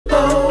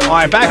All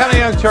right, back on the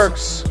Young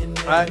Turks.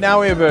 Now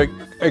we have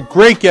a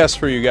great guest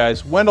for you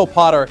guys. Wendell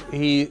Potter.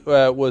 He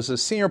was a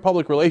senior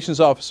public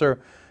relations officer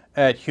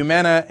at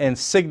Humana and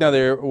Cigna.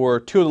 They were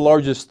two of the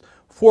largest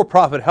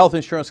for-profit health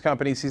insurance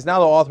companies. He's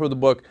now the author of the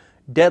book,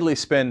 Deadly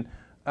Spin.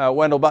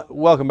 Wendell,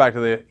 welcome back to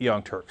the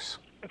Young Turks.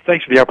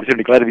 Thanks for the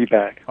opportunity. Glad to be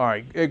back. All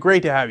right,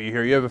 great to have you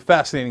here. You have a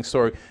fascinating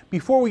story.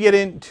 Before we get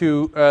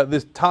into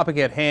this topic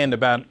at hand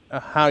about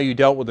how you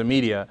dealt with the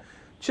media,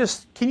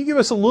 just can you give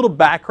us a little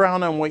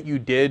background on what you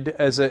did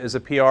as a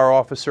PR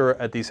officer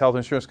at these health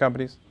insurance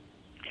companies?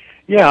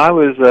 Yeah, I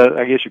was,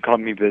 I guess you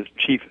called me the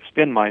chief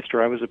spin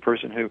meister. I was a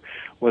person who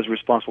was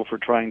responsible for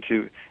trying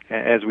to,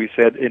 as we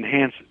said,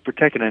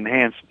 protect and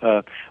enhance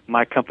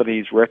my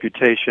company's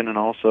reputation and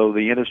also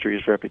the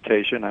industry's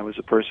reputation. I was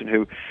a person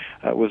who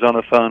was on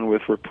the phone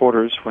with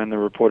reporters when the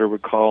reporter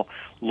would call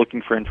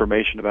looking for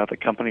information about the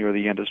company or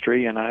the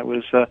industry, and I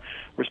was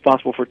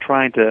responsible for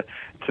trying to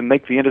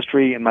make the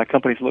industry and my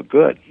companies look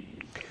good.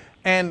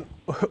 And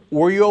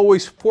were you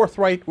always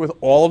forthright with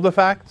all of the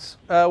facts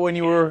when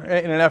you were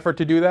in an effort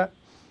to do that?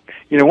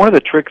 You know, one of the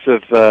tricks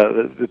of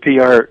the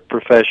PR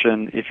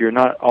profession, if you're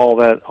not all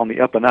that on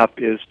the up and up,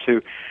 is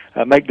to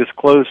make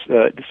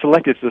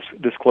selective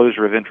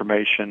disclosure of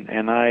information.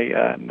 And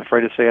I'm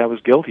afraid to say I was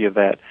guilty of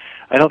that.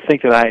 I don't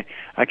think that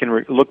I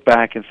can look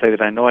back and say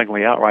that I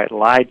knowingly outright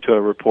lied to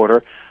a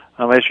reporter,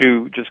 unless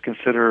you just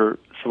consider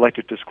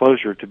selective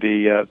disclosure to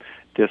be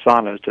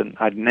dishonest, and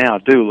I now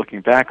do,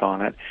 looking back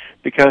on it,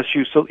 because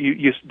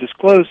you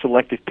disclose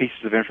selective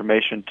pieces of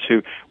information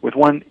with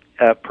one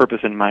purpose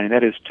in mind, and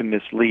that is to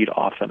mislead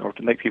often, or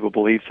to make people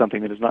believe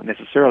something that is not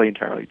necessarily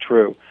entirely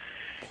true.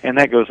 And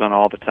that goes on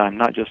all the time,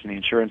 not just in the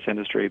insurance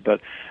industry,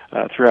 but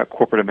throughout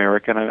corporate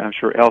America, and I'm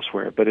sure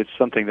elsewhere, but it's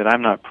something that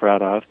I'm not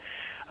proud of.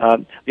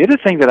 The other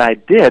thing that I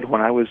did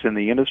when I was in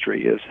the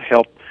industry is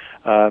help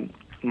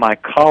my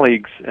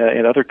colleagues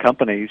in other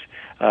companies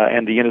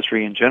and the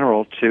industry in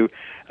general to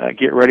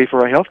get ready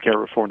for a healthcare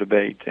reform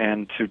debate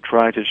and to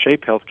try to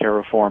shape healthcare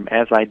reform,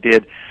 as I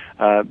did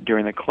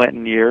during the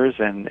Clinton years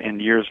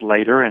and years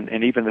later,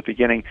 and even the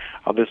beginning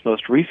of this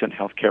most recent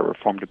healthcare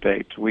reform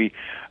debate. We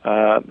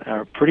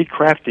are pretty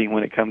crafty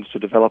when it comes to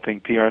developing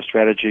PR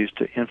strategies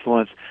to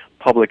influence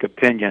public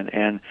opinion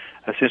and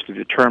essentially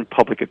to turn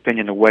public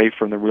opinion away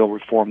from the real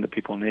reform that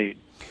people need.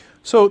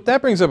 So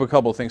that brings up a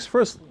couple of things.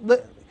 First,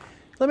 let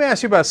me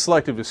ask you about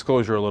selective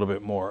disclosure a little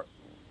bit more.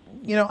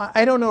 You know,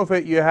 I don't know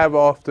if you have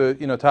off the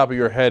top of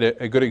your head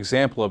a good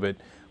example of it,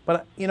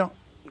 but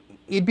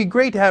it'd be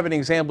great to have an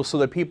example so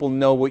that people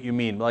know what you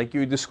mean. Like,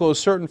 you disclose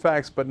certain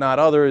facts but not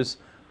others.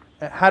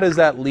 How does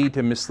that lead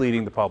to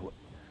misleading the public?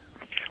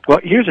 Well,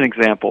 here's an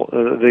example.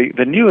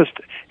 The newest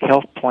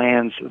health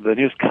plans, the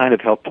newest kind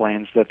of health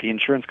plans that the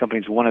insurance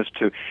companies want us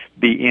to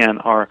be in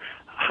are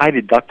high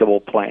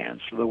deductible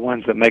plans, the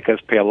ones that make us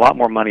pay a lot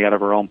more money out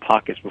of our own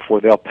pockets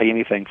before they'll pay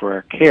anything for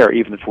our care,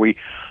 even if we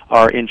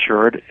are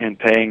insured and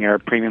paying our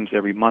premiums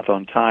every month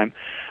on time.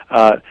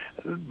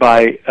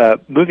 By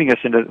moving us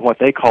into what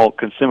they call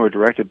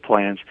consumer-directed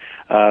plans,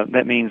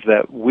 that means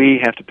that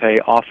we have to pay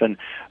often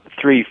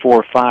 $3,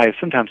 $4, $5,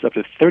 sometimes up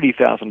to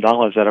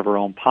 $30,000 out of our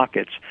own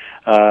pockets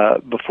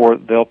before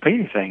they'll pay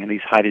anything in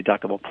these high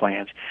deductible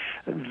plans.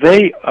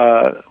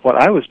 What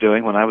I was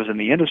doing when I was in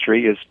the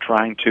industry is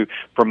trying to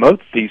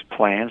promote these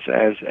plans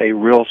as a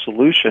real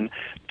solution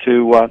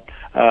to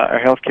our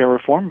healthcare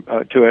reform,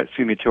 to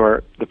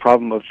the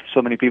problem of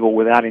so many people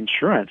without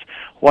insurance.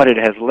 What it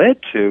has led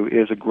to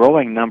is a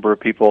growing number of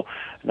people,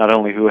 not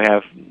only who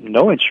have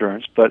no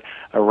insurance, but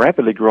a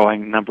rapidly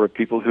growing number of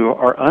people who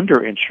are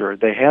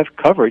underinsured. They have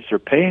coverage, they're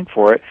paying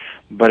for it,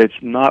 but it's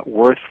not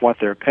worth what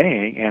they're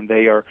paying, and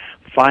they are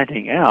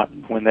finding out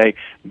when they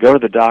go to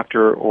the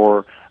doctor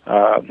or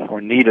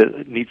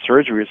need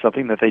surgery or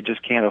something that they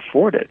just can't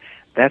afford it.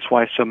 That's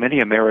why so many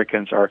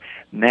Americans are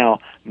now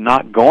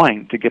not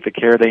going to get the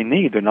care they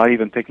need. They're not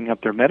even picking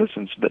up their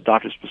medicines that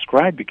doctors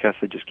prescribe because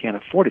they just can't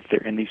afford it. They're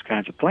in these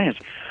kinds of plans.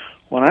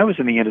 When I was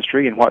in the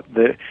industry, and what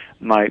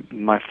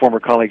my former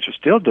colleagues are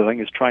still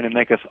doing, is trying to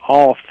make us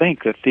all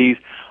think that these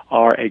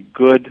are this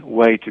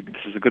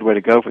is a good way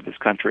to go for this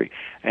country,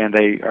 and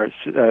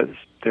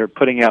they're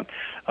putting out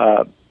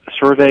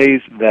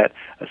surveys that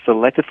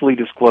selectively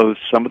disclose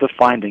some of the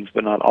findings,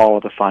 but not all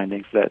of the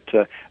findings, that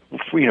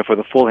for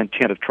the full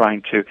intent of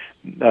trying to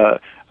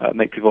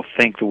make people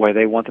think the way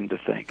they want them to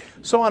think.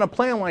 So on a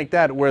plan like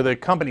that, where the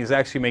company is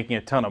actually making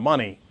a ton of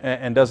money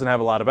and doesn't have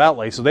a lot of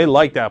outlay, so they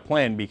like that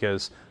plan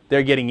because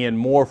they're getting in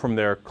more from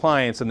their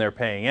clients and they're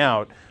paying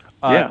out.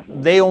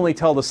 They only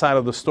tell the side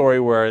of the story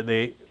where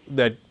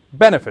that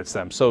benefits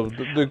them, so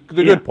the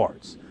good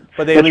parts.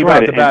 But they leave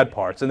out the bad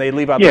parts, and they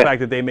leave out the fact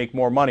that they make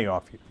more money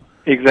off you.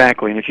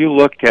 Exactly, and if you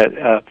look at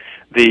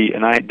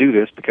and I do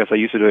this because I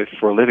used to do it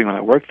for a living when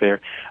I worked there,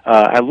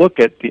 I look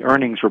at the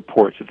earnings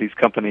reports that these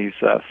companies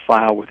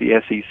file with the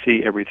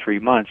SEC every 3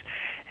 months,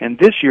 and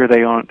this year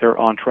they're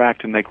on track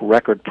to make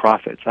record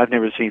profits. I've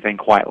never seen anything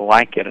quite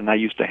like it, and I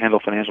used to handle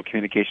financial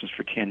communications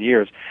for 10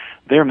 years.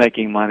 They're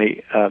making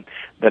money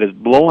that is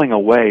blowing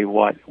away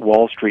what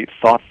Wall Street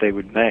thought they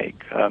would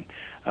make.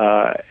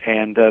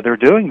 and they're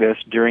doing this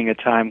during a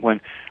time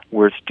when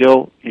we're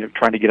still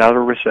trying to get out of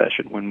a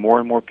recession, when more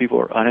and more people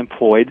are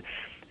unemployed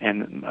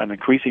and an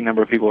increasing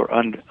number of people are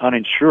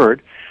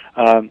uninsured,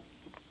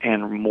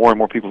 and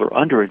more people are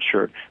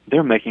underinsured.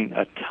 They're making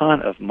a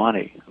ton of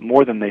money,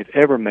 more than they've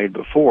ever made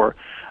before,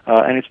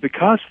 and it's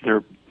because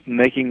they're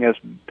making us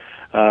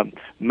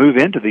move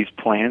into these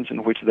plans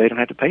in which they don't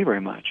have to pay very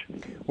much.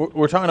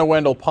 We're talking to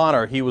Wendell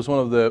Ponner. He was one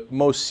of the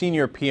most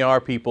senior PR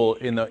people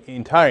in the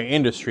entire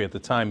industry at the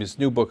time. His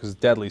new book is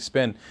Deadly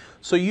Spin.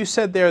 So you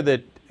said there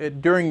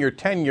that during your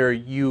tenure,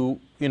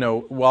 you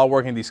while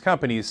working at these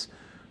companies,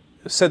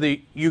 said that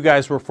you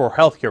guys were for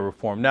healthcare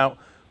reform. Now,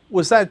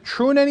 was that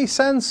true in any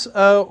sense,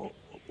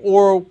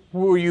 or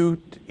were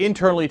you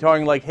internally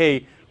talking like,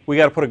 hey, we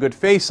got to put a good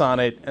face on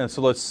it, and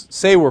so let's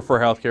say we're for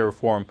healthcare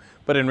reform,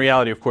 but in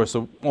reality, of course,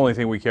 the only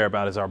thing we care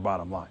about is our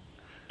bottom line?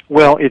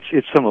 Well,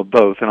 it's some of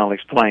both, and I'll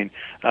explain.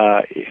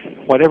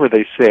 Whatever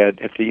they said,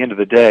 at the end of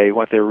the day,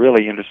 what they're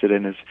really interested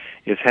in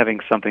is having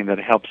something that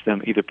helps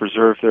them either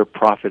preserve their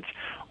profits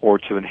or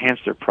to enhance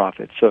their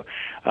profits. So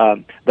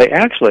they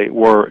actually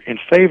were in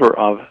favor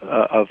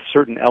of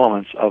certain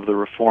elements of the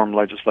reform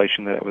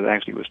legislation that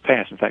was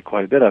passed. In fact,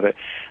 quite a bit of it.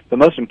 The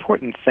most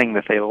important thing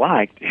that they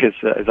liked is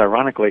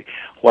ironically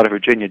what a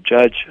Virginia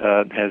judge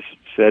has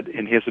said,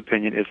 in his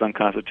opinion, is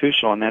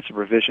unconstitutional, and that's a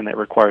provision that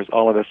requires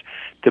all of us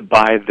to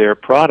buy their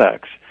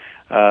products.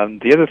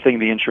 The other thing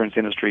the insurance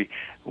industry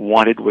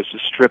wanted was to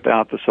strip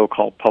out the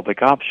so-called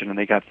public option, and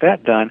they got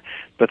that done,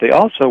 but they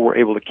also were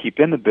able to keep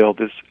in the bill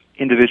this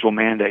individual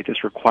mandate,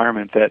 this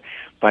requirement that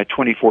by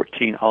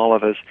 2014, all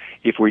of us,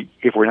 if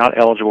we're not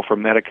eligible for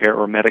Medicare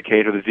or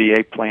Medicaid or the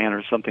VA plan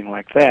or something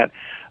like that,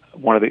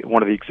 one of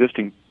the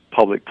existing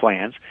public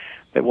plans,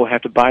 that we'll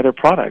have to buy their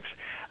products.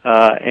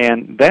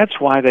 And that's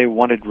why they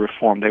wanted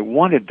reform. They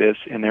wanted this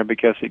in there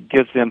because it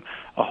gives them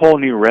a whole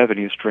new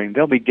revenue stream.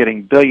 They'll be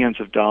getting billions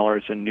of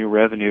dollars in new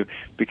revenue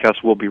because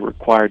we'll be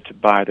required to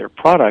buy their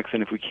products.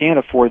 And if we can't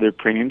afford their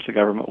premiums, the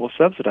government will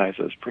subsidize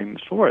those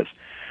premiums for us.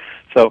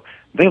 So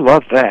they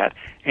love that.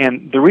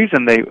 And the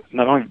reason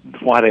not only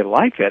why they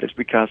like that is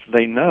because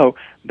they know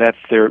that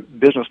their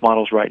business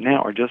models right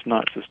now are just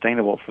not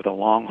sustainable for the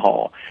long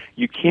haul.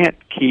 You can't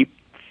keep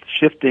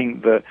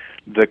shifting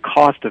the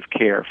cost of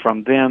care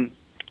from them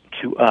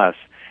to us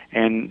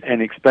and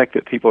expect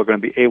that people are going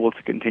to be able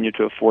to continue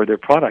to afford their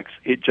products.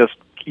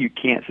 You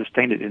can't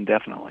sustain it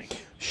indefinitely.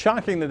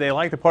 Shocking that they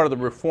like the part of the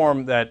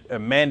reform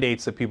that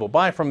mandates that people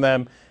buy from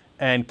them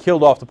and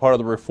killed off the part of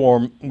the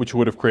reform which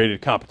would have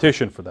created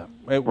competition for them.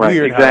 Right,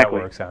 weird exactly. how that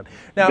works out.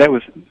 Now, that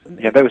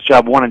was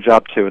job one and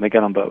job two, and they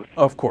got them both.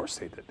 Of course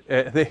they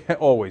did. They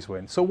always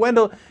win. So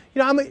Wendell,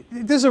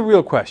 this is a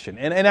real question,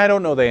 and I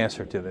don't know the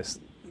answer to this.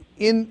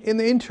 In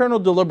the internal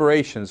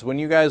deliberations, when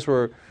you guys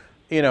were,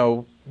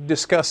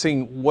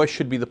 discussing what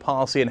should be the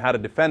policy and how to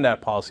defend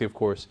that policy, of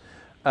course,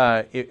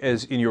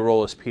 as in your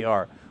role as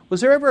PR, was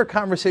there ever a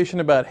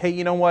conversation about, hey,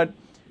 you know what?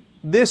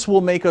 This will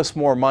make us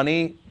more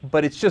money,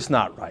 but it's just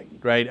not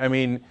right? I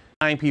mean,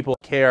 9 people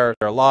care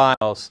their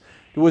lives.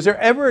 Was there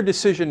ever a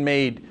decision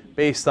made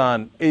based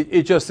on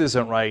it just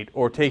isn't right,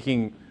 or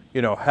taking,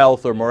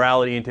 health or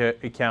morality into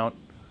account?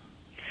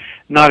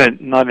 Not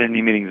in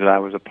any meetings that I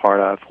was a part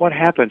of. What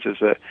happens is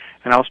that,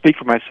 and I'll speak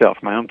for myself,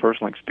 my own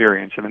personal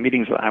experience, in the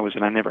meetings that I was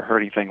in, I never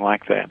heard anything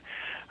like that.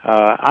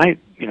 I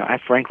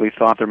frankly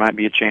thought there might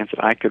be a chance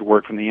that I could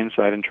work from the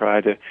inside and try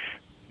to,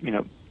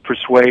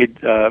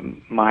 persuade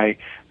my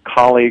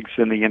colleagues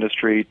in the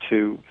industry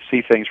to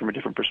see things from a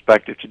different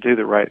perspective, to do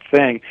the right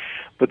thing.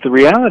 But the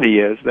reality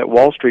is that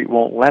Wall Street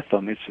won't let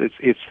them.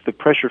 It's the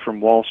pressure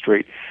from Wall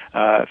Street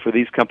for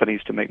these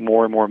companies to make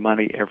more and more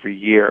money every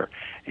year.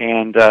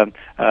 And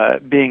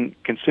being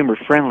consumer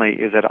friendly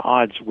is at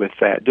odds with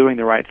that. Doing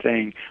the right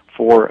thing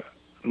for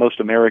most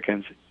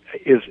Americans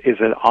is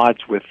at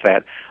odds with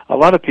that. A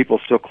lot of people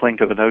still cling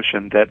to the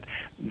notion that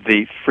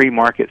the free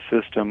market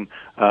system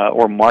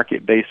or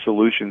market-based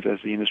solutions, as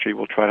the industry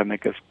will try to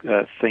make us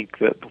think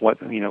that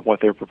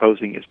what they're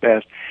proposing is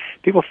best.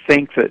 People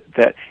think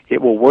that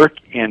it will work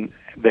in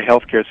the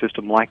healthcare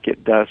system like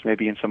it does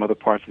maybe in some other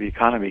parts of the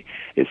economy.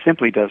 It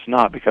simply does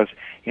not, because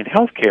in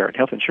healthcare and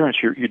health insurance,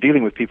 you're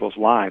dealing with people's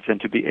lives,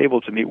 and to be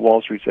able to meet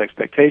Wall Street's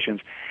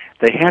expectations,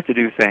 they have to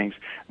do things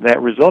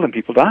that result in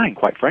people dying,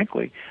 quite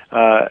frankly,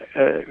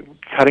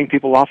 cutting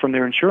people off from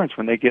their insurance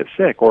when they get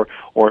sick, or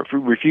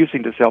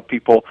refusing to sell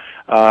people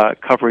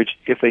coverage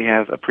if they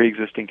have a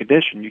pre-existing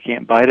condition. You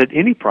can't buy it at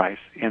any price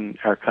in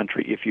our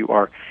country if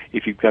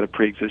you've got a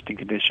pre-existing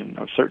condition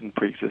or certain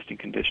pre-existing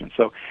conditions.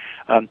 So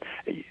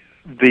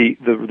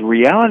the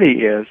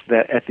reality is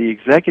that at the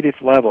executive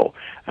level,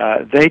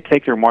 they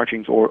take their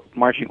marching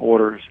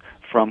orders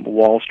from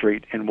Wall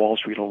Street and Wall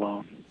Street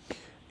alone.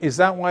 Is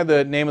that why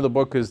the name of the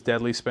book is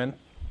Deadly Spin?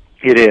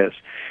 It is,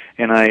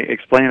 and I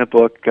explain in the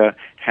book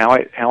how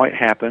it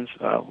happens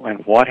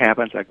and what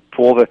happens. I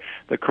pull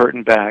the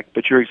curtain back,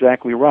 but you're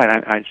exactly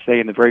right. I say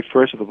in the very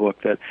first of the book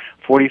that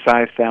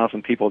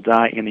 45,000 people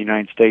die in the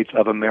United States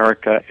of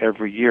America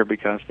every year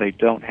because they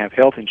don't have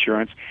health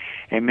insurance,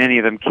 and many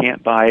of them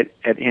can't buy it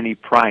at any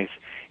price.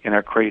 in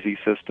our crazy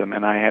system.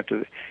 And I have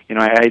to,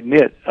 I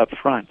admit up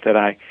front that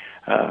I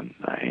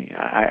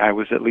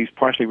was at least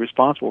partially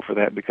responsible for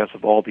that because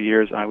of all the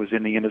years I was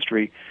in the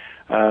industry,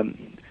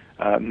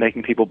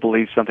 making people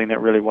believe something that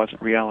really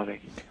wasn't reality.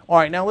 All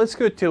right, now let's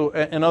go to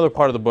another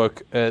part of the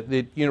book.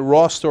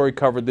 Ross Story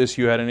covered this.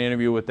 You had an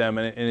interview with them,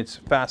 and it's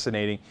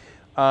fascinating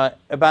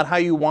about how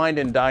you wined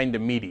and dined the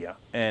media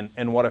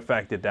and what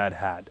effect that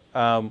had.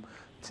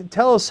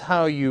 Tell us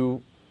how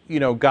you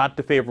got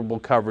the favorable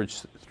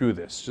coverage through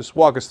this. Just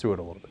walk us through it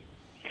a little bit.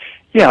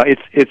 Yeah,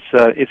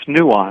 it's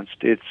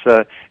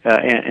nuanced.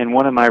 And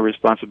one of my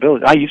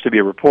responsibilities. I used to be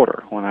a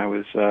reporter when I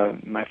was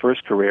in my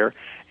first career,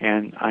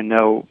 and I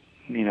know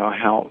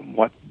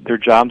what their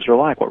jobs are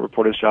like, what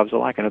reporters' jobs are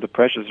like. I know the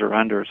pressures they're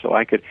under, so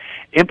I could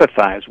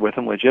empathize with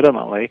them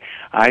legitimately.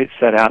 I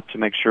set out to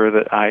make sure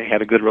that I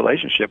had a good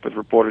relationship with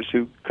reporters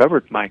who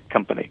covered my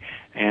company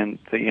and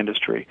the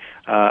industry.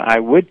 I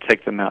would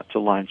take them out to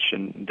lunch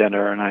and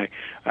dinner, and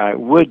I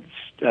would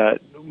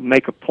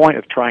make a point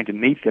of trying to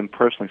meet them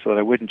personally, so that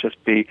I wouldn't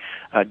just be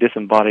a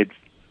disembodied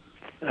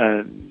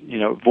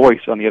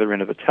voice on the other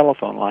end of a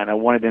telephone line. I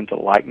wanted them to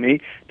like me,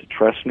 to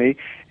trust me,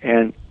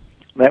 and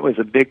that was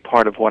a big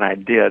part of what I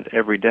did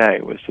every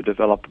day, was to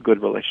develop good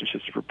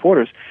relationships with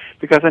reporters,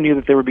 because I knew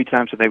that there would be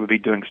times that they would be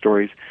doing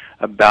stories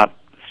about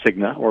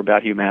Cigna or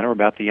about Humana or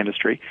about the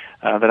industry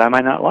that I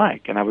might not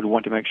like, and I would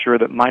want to make sure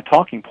that my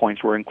talking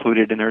points were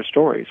included in their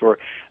stories. Or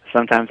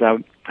sometimes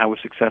I was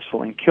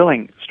successful in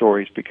killing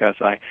stories because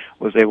I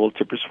was able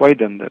to persuade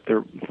them that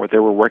what they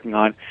were working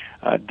on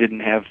didn't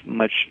have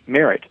much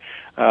merit.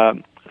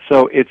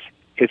 So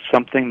it's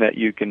something that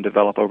you can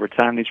develop over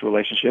time, these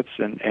relationships,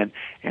 and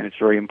it's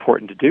very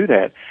important to do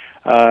that.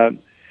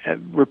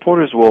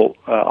 Reporters will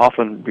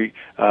often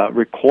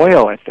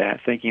recoil at that,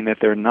 thinking that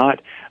they're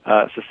not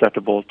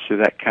susceptible to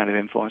that kind of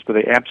influence, but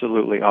they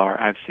absolutely are.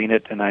 I've seen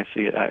it, and I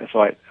see it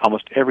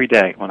almost every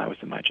day when I was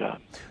in my job.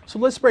 So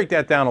let's break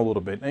that down a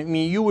little bit. I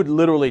mean, you would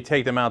literally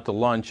take them out to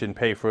lunch and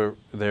pay for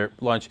their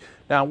lunch.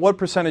 Now, what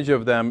percentage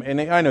of them,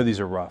 and I know these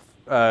are rough,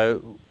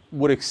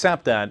 would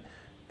accept that?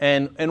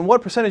 And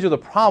what percentage of the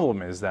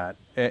problem is that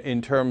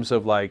in terms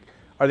of, like,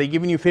 are they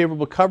giving you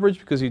favorable coverage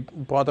because you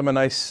bought them a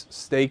nice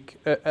steak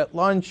at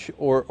lunch,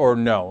 or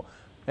no?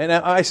 And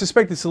I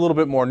suspect it's a little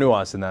bit more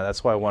nuanced than that.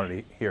 That's why I wanted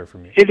to hear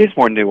from you. It is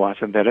more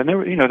nuanced than that. And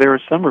there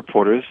are some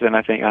reporters, and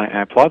I think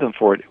I applaud them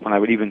for it.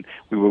 When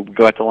we would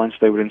go out to lunch,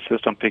 they would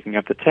insist on picking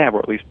up the tab, or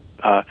at least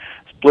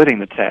splitting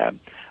the tab.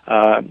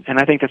 And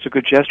I think that's a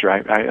good gesture.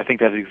 I think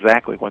that's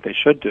exactly what they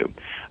should do.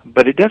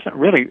 But it doesn't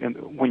really,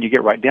 when you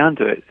get right down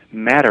to it,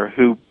 matter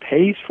who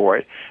pays for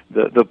it.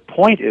 The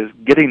point is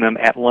getting them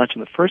at lunch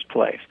in the first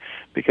place,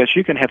 because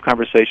you can have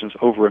conversations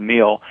over a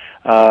meal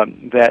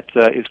that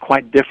is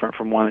quite different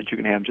from one that you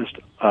can have just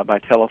by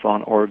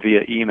telephone or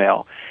via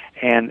email.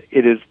 And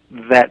it is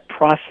that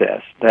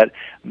process, that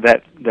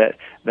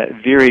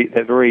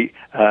very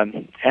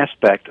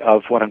aspect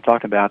of what I'm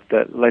talking about,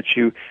 that lets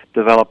you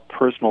develop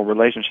personal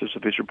relationships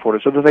with these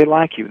reporters, so that they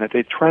like you and that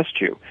they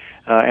trust you,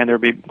 and they're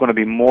going to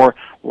be more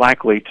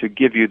likely to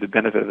give you the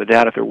benefit of the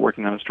doubt if they're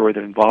working on a story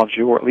that involves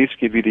you, or at least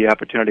give you the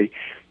opportunity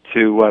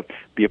to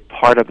be a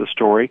part of the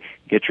story,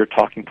 get your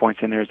talking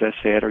points in there, as I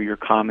said, or your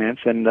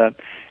comments, and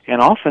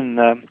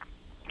often,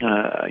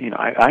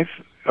 I've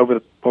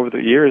over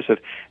the years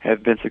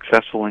have been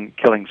successful in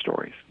killing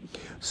stories.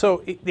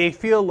 So they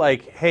feel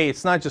like, hey,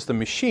 it's not just a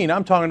machine.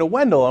 I'm talking to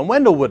Wendell, and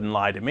Wendell wouldn't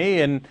lie to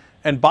me,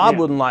 and Bob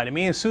wouldn't lie to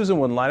me, and Susan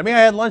wouldn't lie to me. I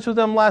had lunch with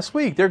them last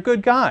week. They're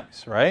good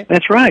guys, right?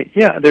 That's right.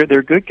 Yeah,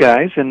 they're good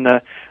guys, and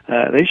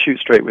they shoot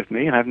straight with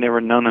me, and I've never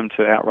known them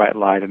to outright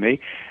lie to me.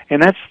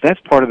 And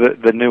that's part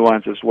of the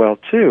nuance as well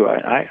too.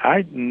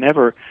 I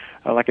never,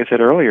 like I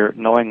said earlier,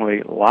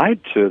 knowingly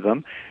lied to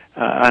them,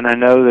 and I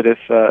know that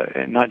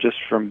if not just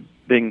from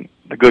being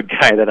the good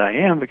guy that I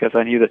am, because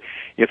I knew that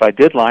if I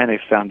did lie and they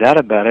found out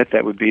about it,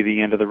 that would be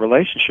the end of the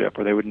relationship,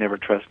 or they would never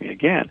trust me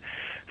again.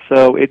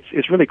 So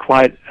it's really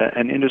quite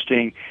an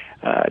interesting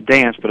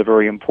dance, but a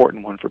very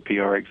important one for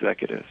PR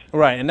executives.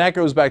 Right, and that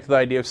goes back to the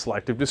idea of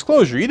selective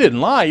disclosure. You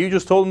didn't lie. You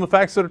just told them the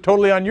facts that are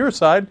totally on your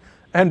side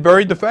and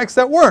buried the facts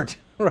that weren't.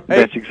 Right?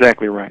 That's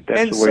exactly right.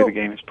 That's the way the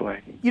game is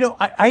played.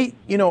 I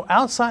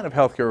outside of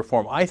healthcare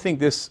reform, I think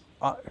this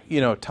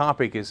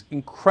topic is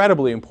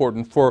incredibly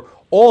important for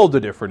all the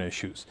different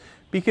issues,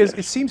 because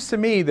it seems to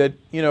me that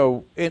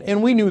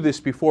and we knew this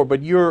before,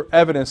 but your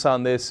evidence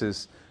on this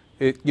is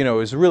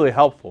really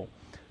helpful.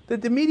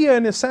 That the media,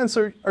 in a sense,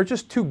 are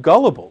just too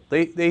gullible.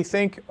 They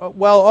think,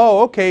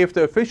 okay, if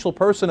the official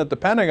person at the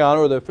Pentagon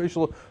or the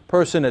official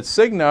person at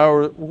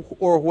Cigna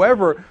or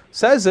whoever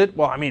says it,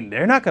 well, I mean,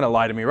 they're not going to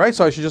lie to me, right?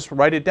 So I should just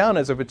write it down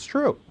as if it's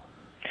true.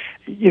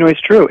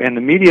 It's true, and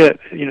the media,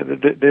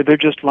 they're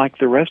just like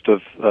the rest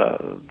of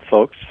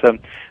folks,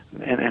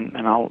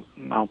 and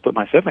I'll put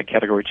myself in that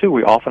category too.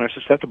 We often are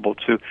susceptible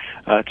to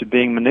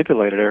being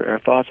manipulated. Our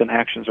thoughts and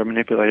actions are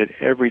manipulated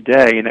every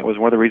day, and that was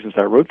one of the reasons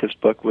I wrote this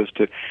book, was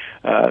to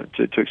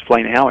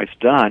explain how it's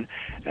done,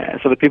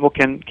 so that people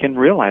can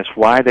realize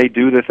why they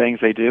do the things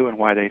they do, and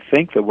why they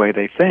think the way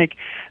they think,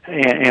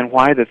 and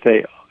why that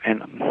they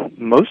and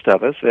most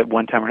of us at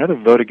one time or another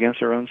vote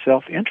against our own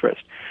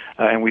self-interest,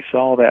 and we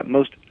saw that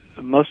most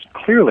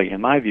clearly,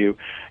 in my view,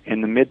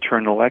 in the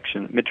midterm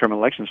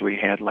elections we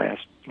had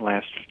last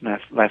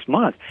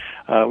month.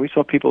 We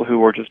saw people who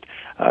were just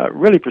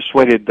really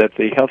persuaded that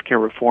the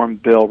healthcare reform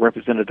bill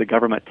represented the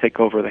government take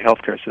over the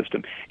healthcare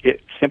system.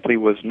 It simply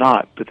was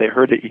not, but they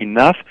heard it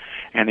enough,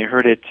 and they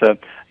heard it,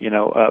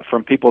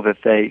 from people that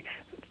they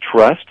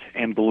trust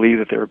and believe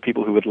that there were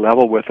people who would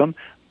level with them,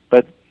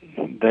 but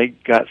they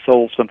got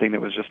sold something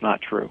that was just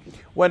not true.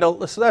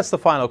 Wendell, so that's the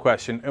final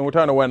question, and we're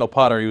talking to Wendell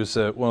Potter. He was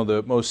one of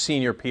the most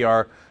senior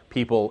PR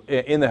people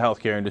in the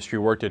healthcare industry,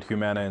 worked at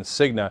Humana and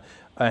Cigna,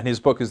 and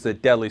his book is The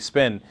Deadly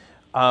Spin.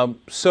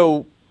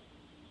 So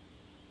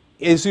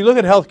as you look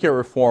at healthcare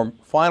reform,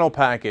 final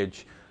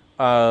package,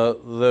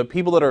 the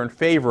people that are in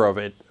favor of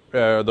it,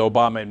 the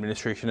Obama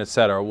administration, et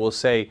cetera, will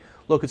say,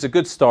 look, it's a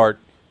good start,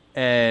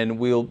 and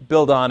we'll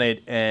build on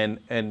it,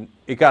 and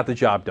it got the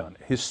job done.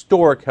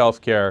 Historic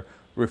healthcare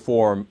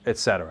reform,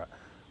 etc.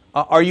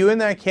 Are you in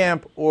that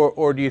camp,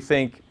 or do you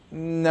think,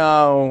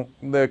 no,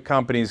 the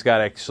company's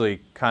got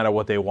actually kind of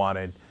what they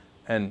wanted,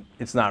 and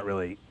it's not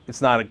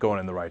going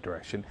in the right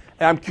direction?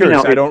 And I'm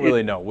curious. I don't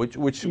really know which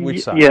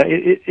side.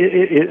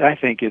 Yeah, I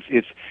think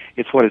it's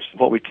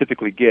what we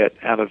typically get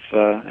out of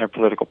our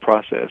political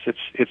process.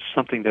 It's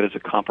something that is a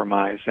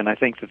compromise, and I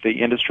think that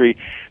the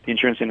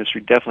insurance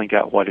industry, definitely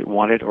got what it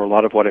wanted, or a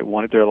lot of what it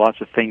wanted. There are lots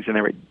of things in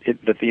there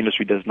that the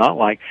industry does not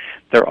like.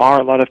 There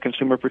are a lot of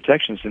consumer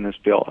protections in this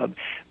bill.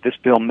 This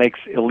bill makes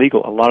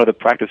illegal a lot of the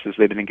practices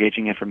they've been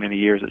engaging in for many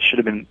years. It should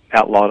have been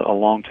outlawed a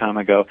long time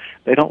ago.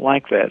 They don't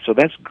like that, so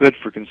that's good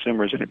for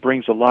consumers, and it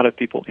brings a lot of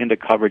people into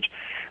coverage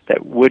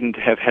that wouldn't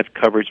have had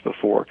coverage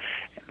before.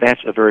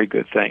 That's a very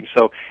good thing.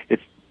 So it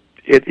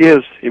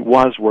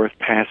was worth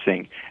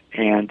passing,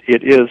 and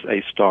it is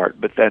a start.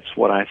 But that's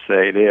what I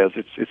say it is.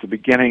 It's the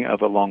beginning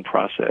of a long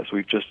process.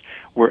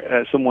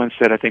 Someone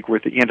said, I think we're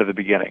at the end of the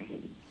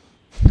beginning.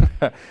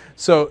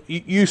 So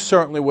you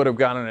certainly would have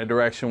gone in a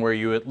direction where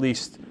you at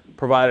least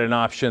provided an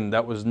option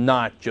that was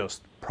not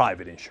just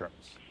private insurance.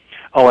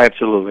 Oh,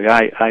 absolutely.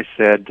 I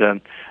said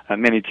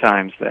many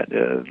times that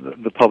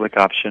the public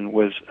option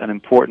was an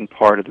important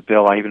part of the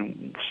bill. I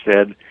even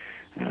said,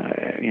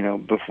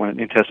 before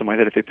in testimony,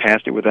 that if they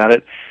passed it without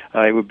it,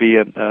 it would be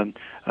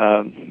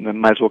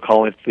might as well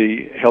call it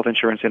the Health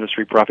Insurance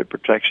Industry Profit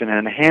Protection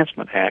and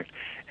Enhancement Act.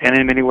 And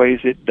in many ways,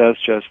 it does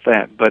just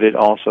that, but it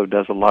also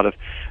does a lot of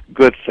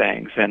good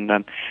things. And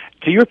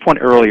to your point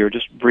earlier,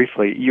 just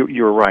briefly,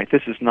 you're right.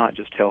 This is not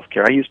just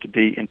healthcare. I used to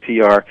be in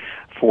PR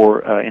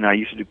and I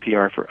used to do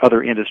PR for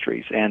other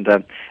industries, and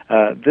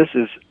this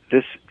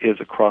is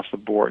across the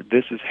board.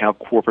 This is how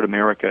corporate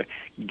America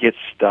gets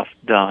stuff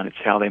done. It's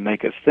how they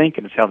make us think,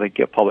 and it's how they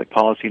get public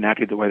policy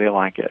enacted the way they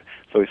like it.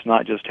 So it's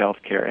not just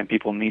healthcare, and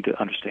people need to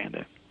understand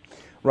it.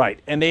 Right,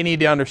 and they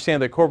need to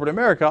understand that corporate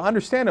America,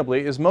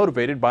 understandably, is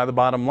motivated by the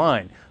bottom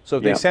line. So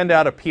if they send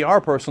out a PR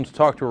person to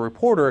talk to a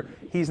reporter,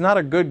 he's not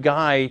a good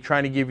guy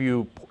trying to give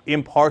you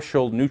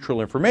impartial,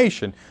 neutral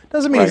information.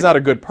 Doesn't mean he's not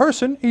a good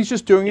person. He's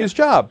just doing his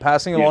job,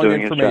 passing along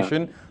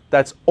information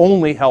that's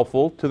only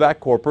helpful to that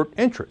corporate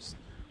interest.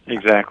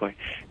 Exactly.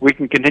 We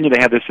can continue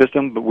to have this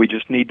system, but we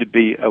just need to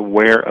be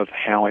aware of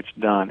how it's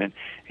done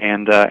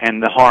and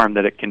the harm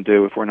that it can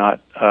do if we're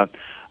not up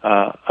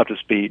to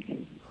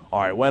speed. All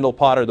right, Wendell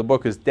Potter, the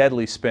book is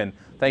Deadly Spin.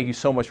 Thank you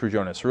so much for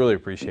joining us. Really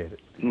appreciate it.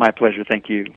 My pleasure. Thank you.